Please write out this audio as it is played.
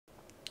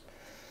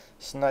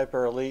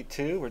Sniper Elite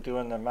 2. We're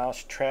doing the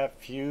Mousetrap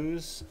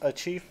Fuse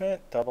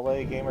achievement,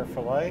 AA Gamer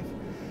for Life.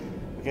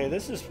 Okay,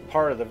 this is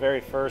part of the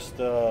very first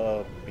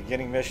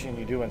beginning mission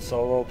you do in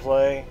solo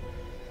play.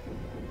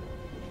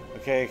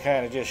 Okay, it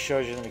kind of just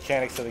shows you the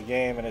mechanics of the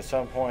game, and at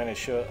some point it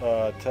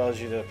tells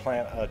you to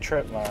plant a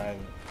trip mine.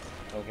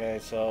 Okay,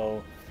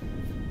 so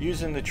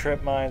using the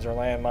trip mines or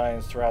land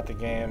mines throughout the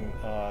game,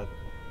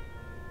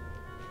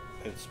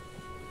 it's,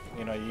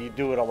 you know, you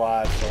do it a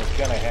lot, so it's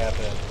gonna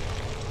happen.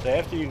 So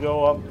after you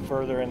go up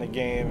further in the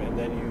game and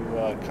then you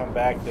come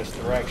back this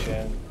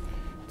direction,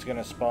 it's going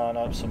to spawn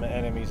up some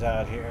enemies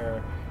out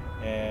here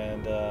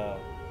and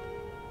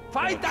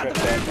fight trip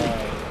that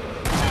mine.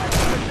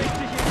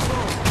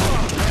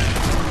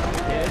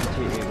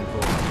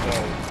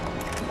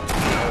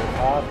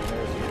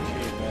 There's the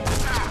achievement.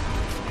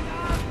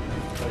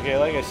 Okay,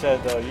 like I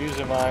said though,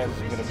 using mines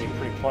is going to be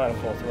pretty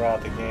plentiful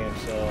throughout the game,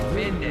 so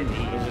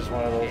it's just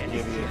one of those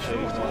give you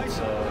achievements,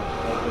 so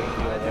no big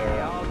deal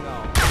there.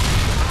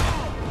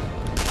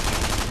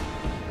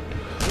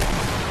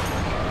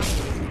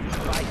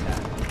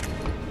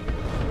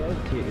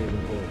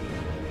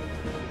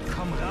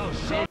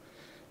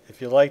 If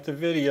you like the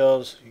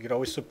videos, you can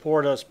always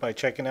support us by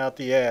checking out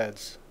the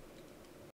ads.